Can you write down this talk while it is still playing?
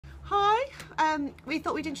we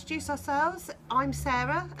thought we'd introduce ourselves. I'm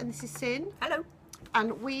Sarah and this is Sin. Hello.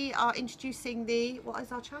 And we are introducing what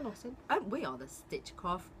is our channel, Sin? We are the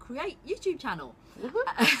Stitchcraft Create YouTube channel.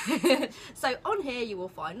 Mm-hmm. So on here you will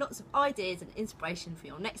find lots of ideas and inspiration for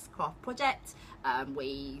your next craft project.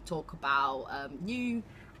 We talk about new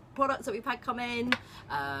products that we've had come in.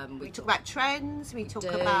 We talk about trends, we talk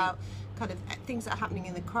about kind of things that are happening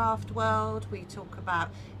in the craft world, we talk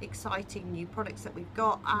about exciting new products that we've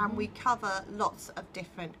got, and we cover lots of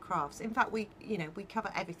different crafts. In fact, we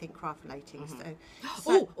cover everything craft relating.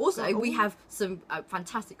 Also we have some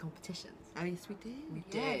fantastic competitions. Oh yes, we do. We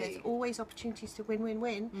yeah, do. there's always opportunities to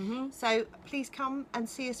win. So please come and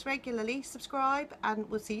see us regularly, subscribe, and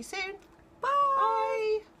we'll see you soon.